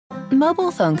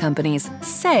Mobile phone companies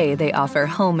say they offer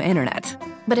home internet.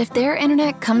 But if their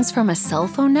internet comes from a cell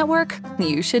phone network,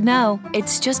 you should know.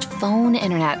 It's just phone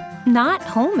internet, not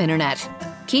home internet.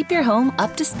 Keep your home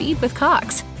up to speed with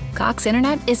Cox. Cox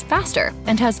internet is faster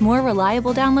and has more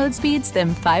reliable download speeds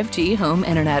than 5G home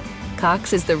internet.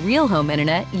 Cox is the real home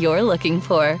internet you're looking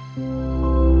for.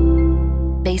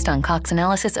 Based on Cox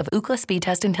analysis of Ookla speed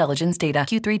test intelligence data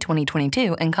Q3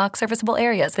 2022 and Cox serviceable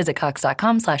areas, visit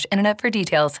cox.com/internet for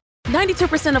details.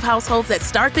 92% of households that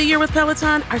start the year with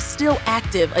Peloton are still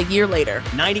active a year later.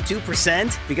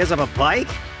 92% because of a bike?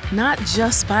 Not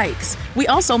just bikes. We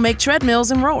also make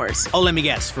treadmills and rowers. Oh, let me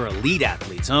guess, for elite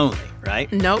athletes only,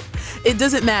 right? Nope. It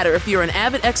doesn't matter if you're an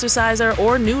avid exerciser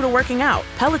or new to working out.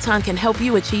 Peloton can help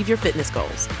you achieve your fitness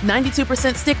goals.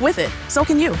 92% stick with it. So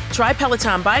can you. Try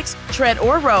Peloton bikes, tread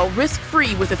or row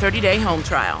risk-free with a 30-day home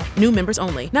trial. New members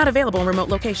only. Not available in remote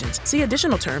locations. See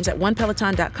additional terms at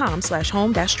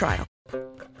onepeloton.com/home-trial.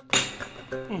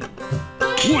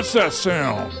 What's that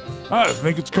sound? I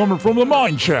think it's coming from the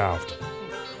mine shaft.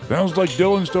 Sounds like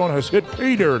Dylan Stone has hit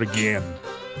pay dirt again.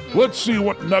 Let's see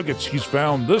what nuggets he's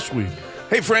found this week.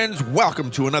 Hey friends, welcome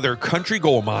to another Country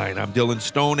Gold Mine. I'm Dylan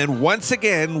Stone, and once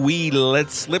again, we let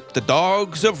slip the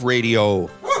dogs of radio.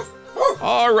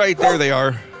 All right, there they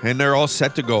are, and they're all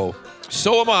set to go.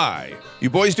 So am I. You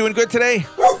boys doing good today?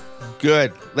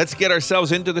 Good. Let's get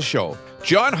ourselves into the show.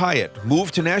 John Hiatt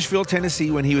moved to Nashville,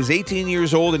 Tennessee when he was 18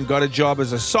 years old and got a job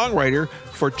as a songwriter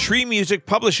for Tree Music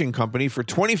Publishing Company for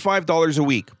 $25 a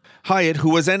week. Hiatt, who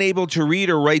was unable to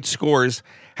read or write scores,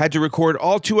 had to record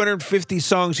all 250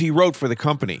 songs he wrote for the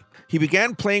company. He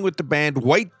began playing with the band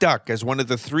White Duck as one of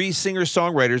the 3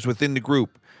 singer-songwriters within the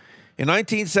group. In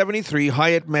 1973,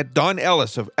 Hiatt met Don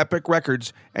Ellis of Epic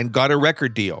Records and got a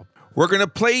record deal. We're going to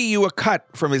play you a cut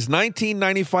from his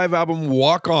 1995 album,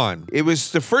 Walk On. It was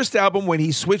the first album when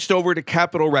he switched over to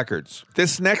Capitol Records.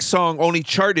 This next song only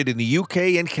charted in the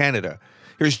UK and Canada.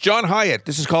 Here's John Hiatt.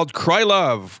 This is called Cry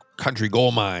Love, Country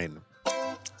Gold Mine.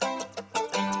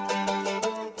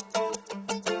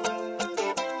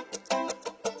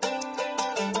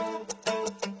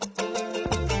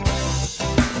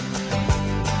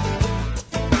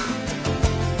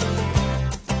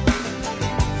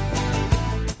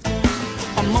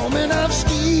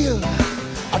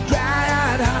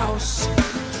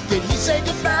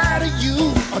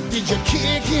 Did you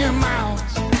kick him out?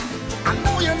 I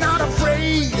know you're not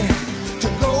afraid to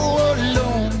go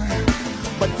alone,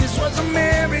 but this was a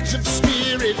marriage of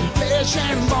spirit, flesh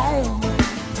and bone.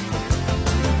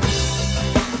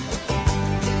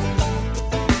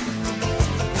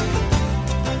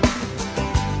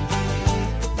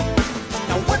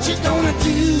 Now what you gonna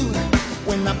do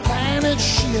when the planet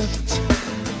shifts?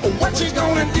 What you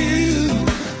gonna do?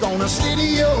 Gonna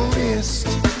steady your wrist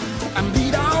and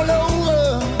beat all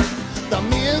over the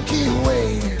Milky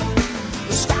Way.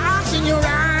 The stars in your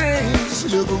eyes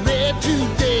look red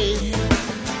today.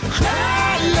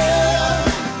 Cry love,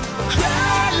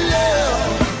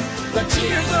 the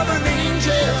tears of an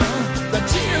angel, the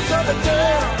tears of a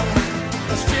girl,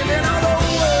 are spilling all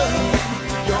over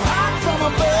your heart from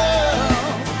above.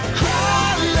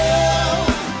 Cry love,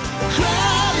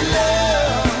 cry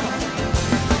love.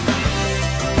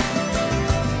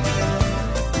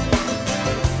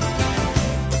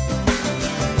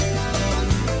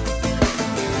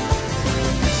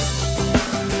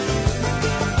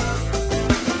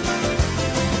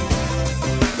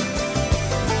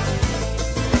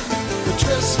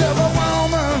 Of a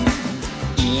woman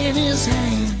in his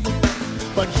hand,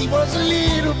 but he was a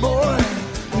little boy,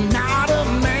 not a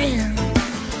man.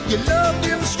 You loved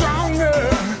him stronger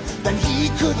than he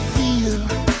could feel.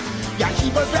 Yeah, he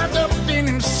was wrapped up in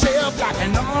himself like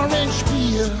an orange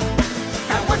peel.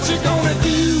 Now what you gonna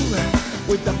do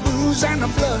with the booze and the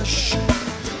blush?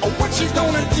 Or what you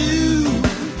gonna do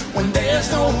when there's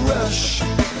no rush?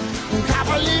 Cop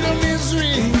a little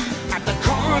misery at the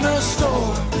corner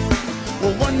store.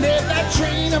 Well, one day that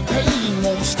train of pain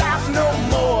won't stop no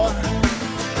more.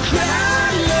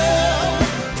 Cry love,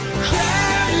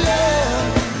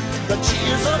 the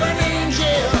tears of an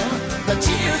angel, the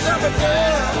tears of a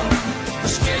girl,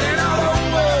 spilling all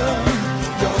over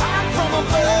your heart from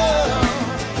above.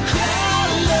 Cry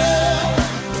love,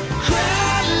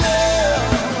 cry love,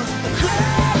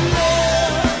 cry love.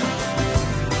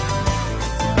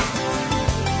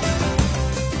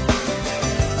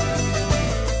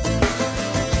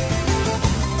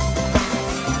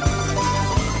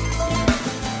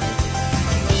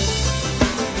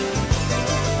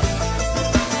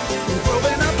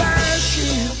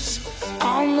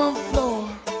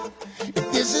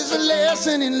 This is a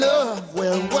lesson in love,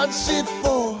 well, what's it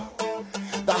for?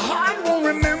 The heart won't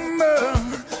remember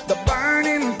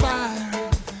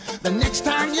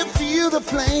feel the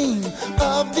flame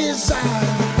of desire.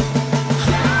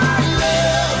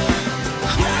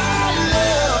 Cry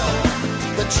love,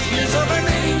 the tears of an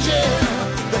angel,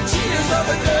 the tears of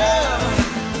a girl,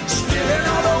 spilling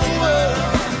all over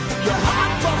your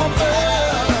heart from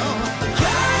above.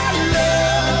 Cry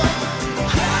love,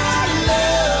 cry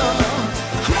love,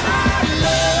 cry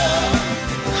love,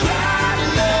 cry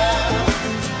love,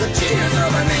 the tears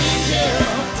of an angel,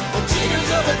 the tears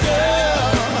of a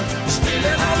girl,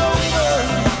 spilling all over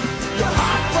your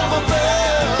heart from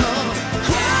above.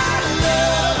 Cry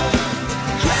love,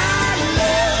 cry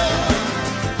love,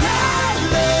 cry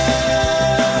love,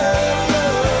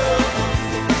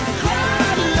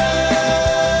 cry love,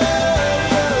 cry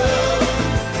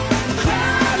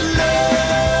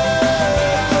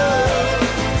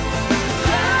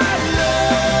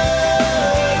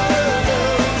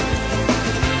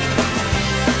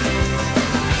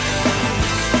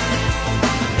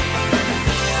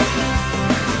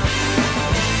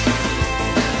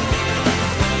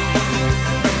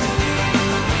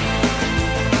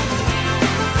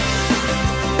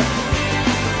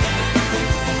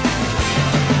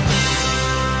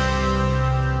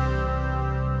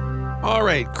All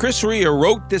right, Chris Rea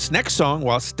wrote this next song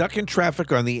while stuck in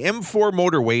traffic on the M4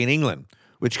 motorway in England,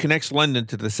 which connects London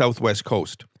to the southwest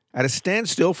coast. At a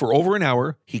standstill for over an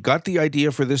hour, he got the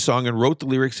idea for this song and wrote the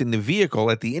lyrics in the vehicle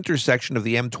at the intersection of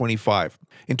the M25.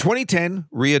 In 2010,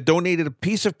 Rea donated a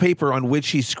piece of paper on which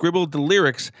he scribbled the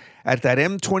lyrics at that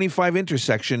M25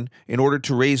 intersection in order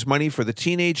to raise money for the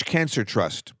Teenage Cancer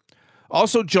Trust.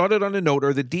 Also jotted on a note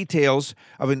are the details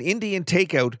of an Indian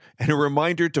takeout and a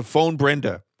reminder to phone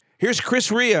Brenda. Here's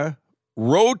Chris Rea,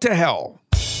 Road to Hell,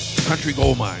 Country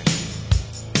Gold Mine.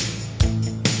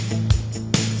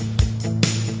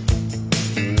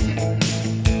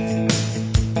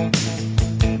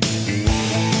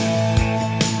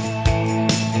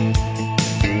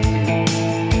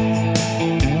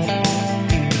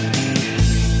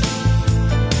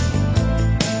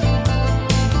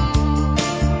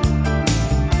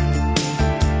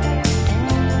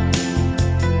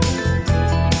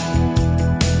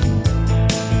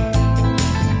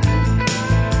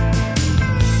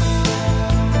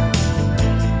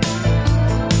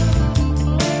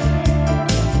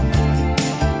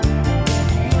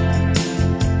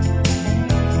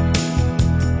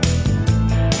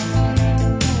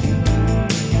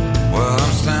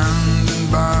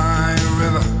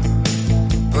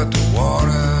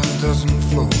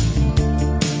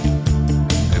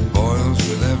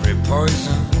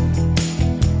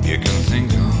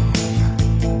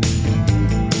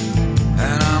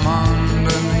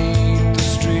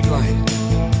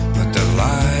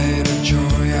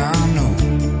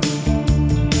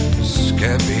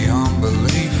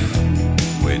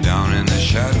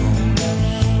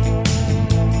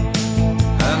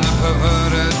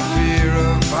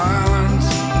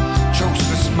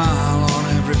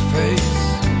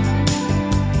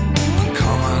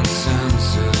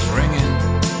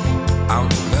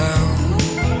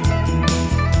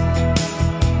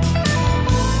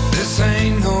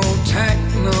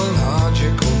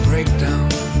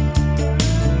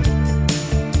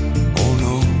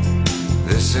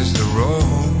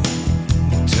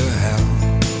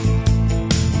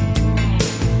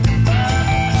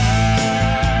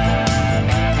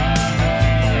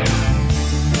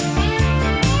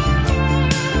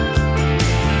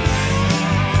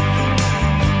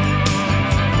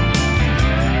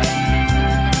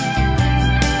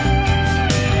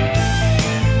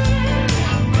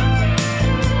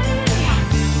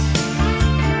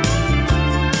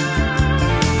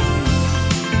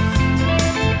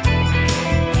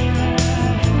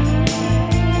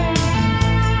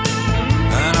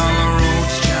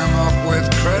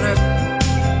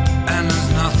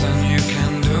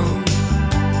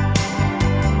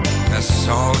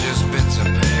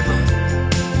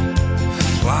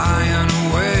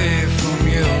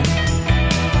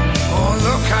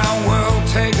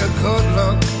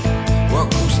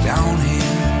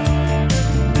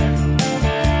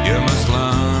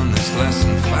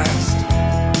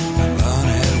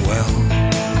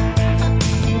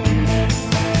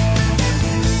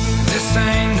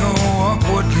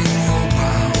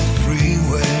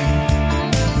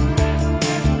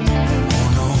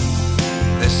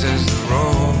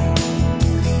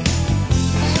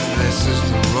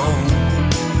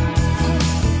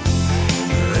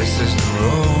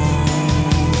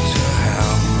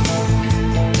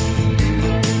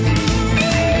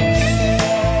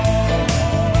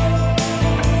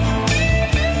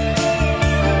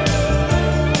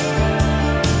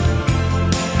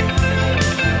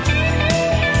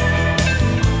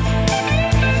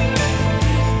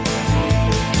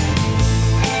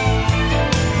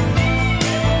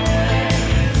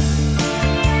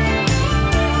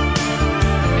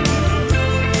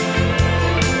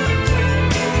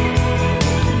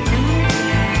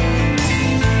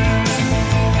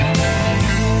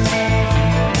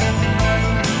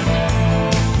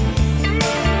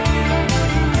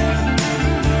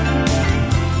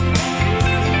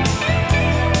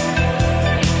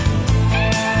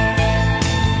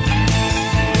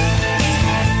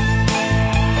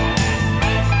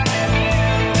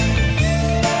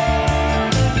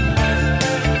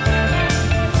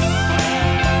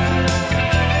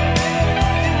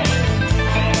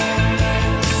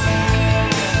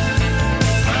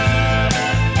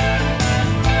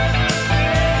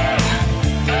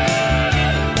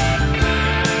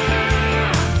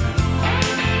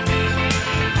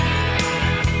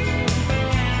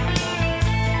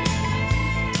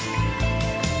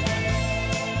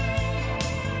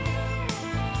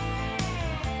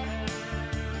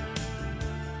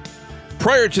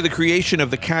 Prior to the creation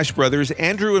of the Cash brothers,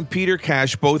 Andrew and Peter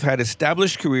Cash both had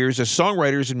established careers as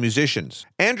songwriters and musicians.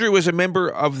 Andrew was a member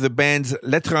of the bands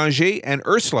L'Étranger and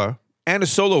Ursula and a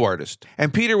solo artist,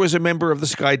 and Peter was a member of the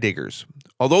Skydiggers.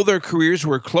 Although their careers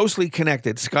were closely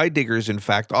connected, Skydiggers, in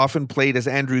fact, often played as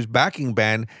Andrew's backing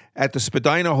band at the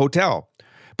Spadina Hotel,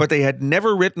 but they had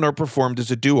never written or performed as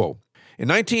a duo. In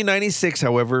 1996,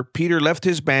 however, Peter left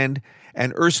his band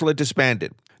and Ursula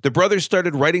disbanded. The brothers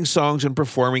started writing songs and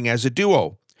performing as a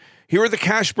duo. Here are the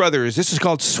Cash brothers. This is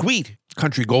called Sweet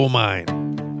Country Gold Mine.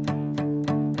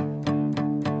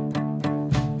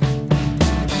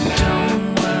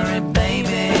 Don't worry,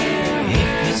 baby,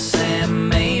 if you said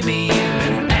maybe you've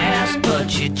been asked,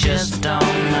 but you just don't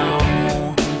know.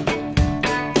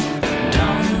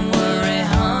 Don't worry,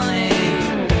 honey,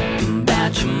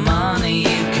 about your money.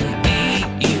 You can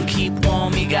eat, you keep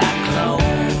warm, you got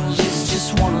clothes. It's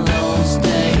just one of those days.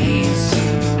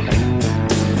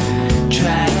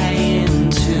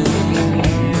 Trying to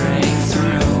break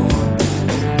through,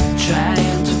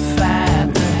 trying to fight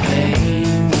the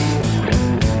haze,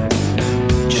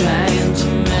 trying to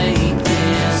make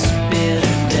this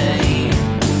bitter day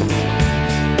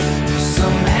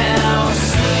somehow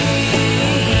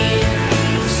sweet,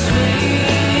 sweet,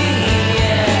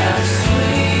 yeah,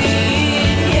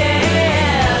 sweet,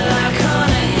 yeah, like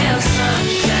honey and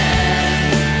sunshine,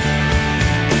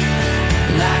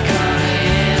 like honey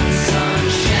and sunshine.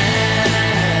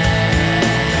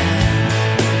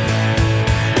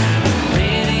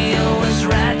 Radio is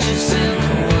righteous and the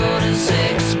world is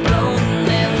exploding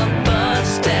and the bus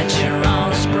that you're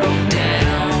on is broke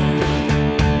down.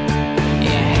 You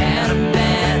had a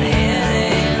bad head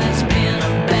and it's been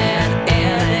a bad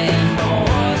edit, and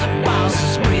boy, the boss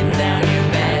is breathing down your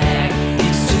back.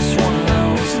 It's just one of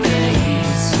those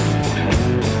days.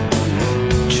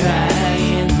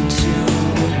 Trying to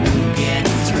get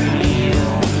through you,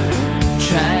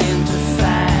 trying to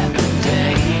fight the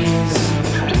days,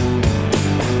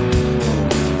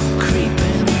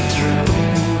 creeping through.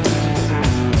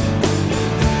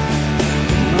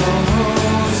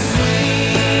 Oh,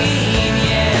 sweet,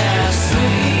 yeah,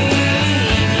 sweet,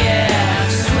 yeah,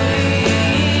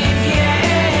 sweet,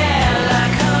 yeah,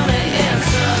 like honey and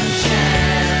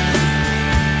sunshine,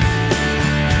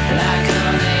 like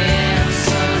honey and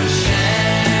sunshine.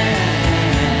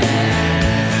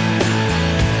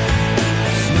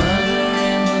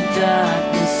 Smothering the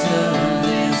darkness of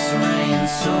this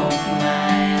rain-soaked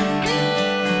night.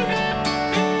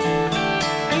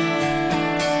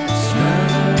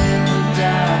 Smothering the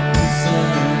darkness of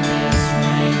this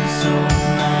rain-soaked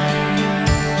night.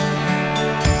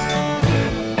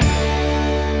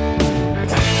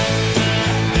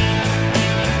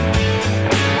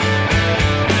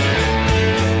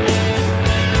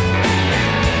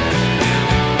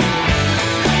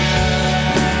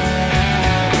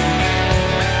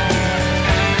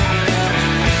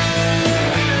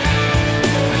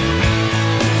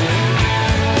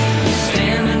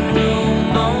 Standing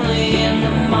room only in the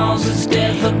malls, it's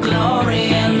dead for glory,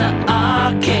 and the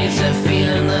arcades are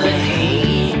feeling the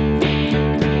heat.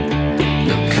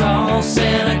 The call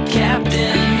center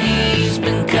captain, he's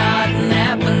been caught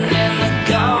napping, and the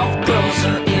golf pros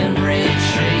are in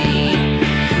retreat.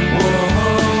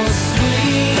 Whoa,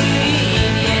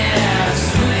 sweet, yeah,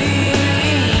 sweet,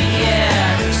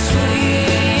 yeah,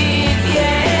 sweet,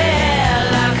 yeah,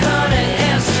 like honey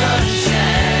and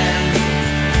sunshine,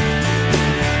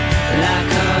 like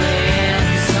honey and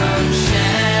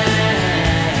sunshine.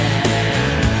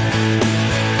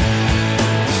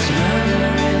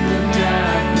 Smothering the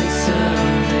darkness of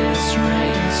this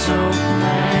rain-soaked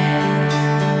night.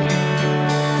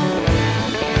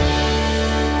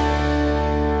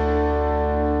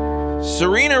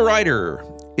 Serena Ryder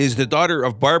is the daughter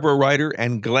of Barbara Ryder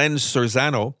and Glenn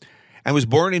Sorzano and was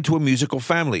born into a musical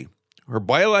family. Her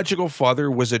biological father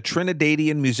was a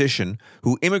Trinidadian musician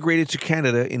who immigrated to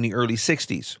Canada in the early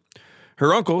 60s.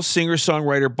 Her uncle,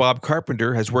 singer-songwriter Bob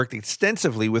Carpenter, has worked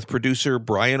extensively with producer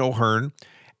Brian O'Hearn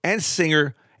and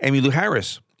singer Emmylou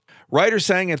Harris. Ryder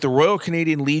sang at the Royal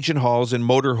Canadian Legion Halls and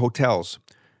Motor Hotels.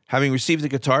 Having received a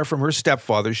guitar from her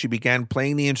stepfather, she began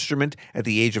playing the instrument at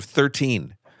the age of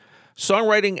 13.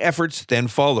 Songwriting efforts then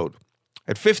followed.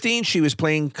 At 15, she was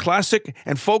playing classic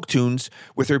and folk tunes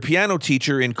with her piano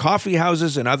teacher in coffee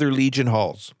houses and other Legion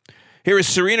halls. Here is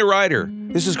Serena Ryder.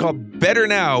 This is called Better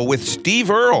Now with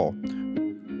Steve Earle.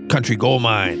 Country Gold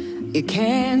Mine. You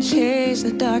can't chase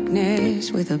the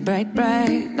darkness with a bright,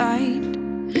 bright light,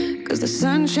 'cause the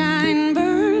sunshine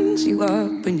burns you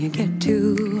up when you get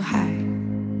too high.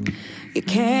 You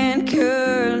can't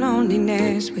cure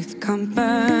loneliness with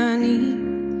company.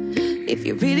 If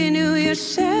you really knew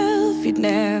yourself, you'd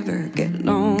never get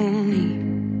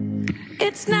lonely.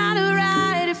 It's not a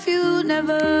ride if you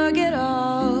never get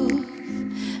off.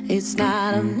 It's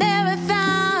not a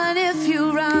marathon if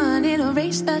you run in a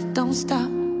race that don't stop.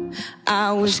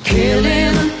 I was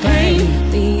killing the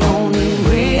pain the only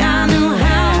way I knew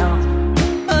how.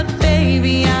 But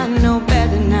baby, I know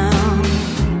better now.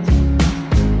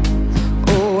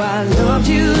 Oh, I loved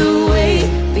you the way,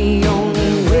 the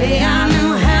only way I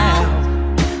knew how.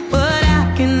 But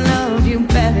I can love you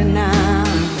better now.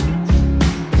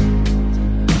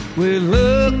 We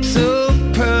look so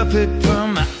perfect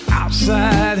from the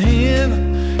outside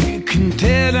in. You can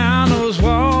tear down those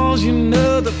walls, you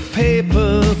know the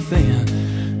paper thin.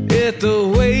 If the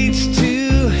weight's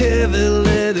too heavy,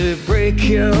 let it break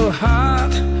your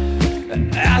heart.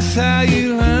 That's how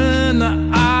you learn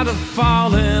the art of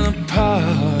falling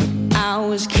apart. I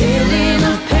was killing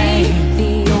the pain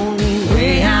the only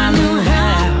way I knew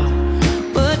how.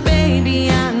 But baby,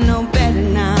 I know better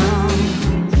now.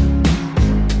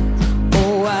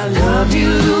 Oh, I loved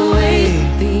you the way,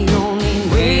 the only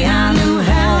way I knew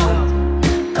how.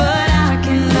 But I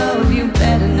can love you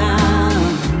better now.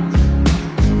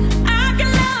 I can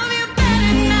love you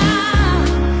better now.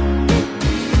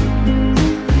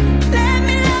 Let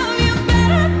me love you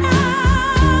better now.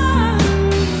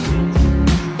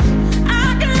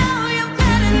 I can love you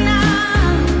better now.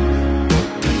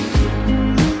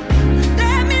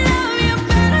 Let me love you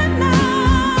better now.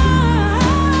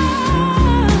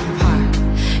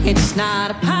 It's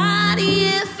not a party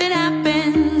if it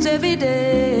happens every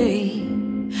day.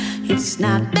 It's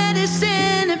not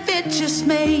medicine if it just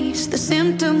makes the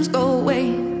symptoms go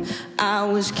away. I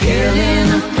was killing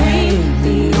the pain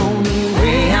the only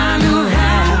way I knew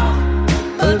how.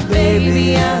 But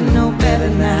baby, I know better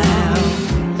now.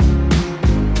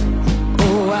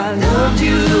 Oh, I loved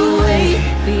you the way,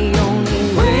 the only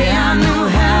way I knew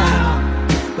how.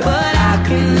 But I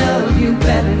can love you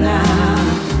better now.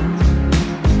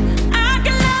 I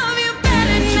can love you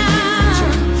better now.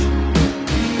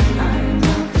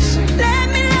 Let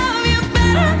me love you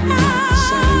better now.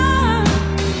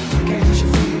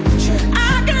 I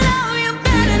can love you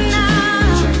better now.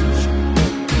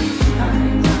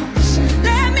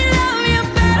 Let me love you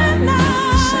better now.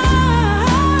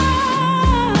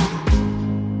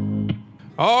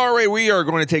 All right, we are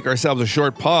going to take ourselves a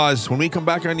short pause. When we come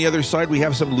back on the other side, we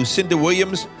have some Lucinda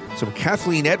Williams, some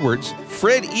Kathleen Edwards,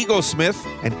 Fred Eagle Smith,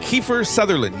 and Kiefer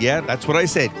Sutherland. Yeah, that's what I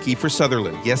said, Kiefer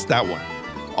Sutherland. Yes, that one.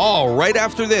 All right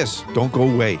after this. Don't go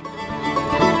away.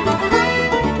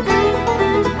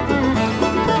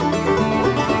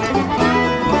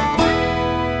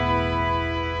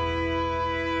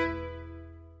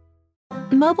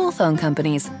 Mobile phone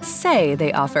companies say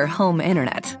they offer home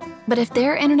internet. But if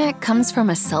their internet comes from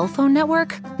a cell phone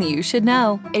network, you should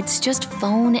know. It's just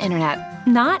phone internet,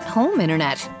 not home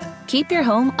internet. Keep your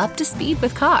home up to speed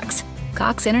with Cox.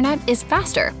 Cox internet is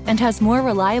faster and has more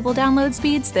reliable download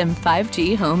speeds than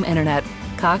 5G home internet.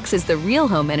 Cox is the real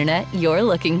home internet you're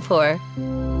looking for.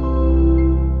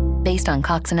 Based on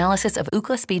Cox analysis of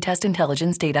Ookla speed test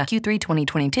intelligence data Q3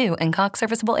 2022 and Cox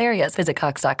serviceable areas, visit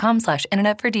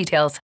cox.com/internet for details.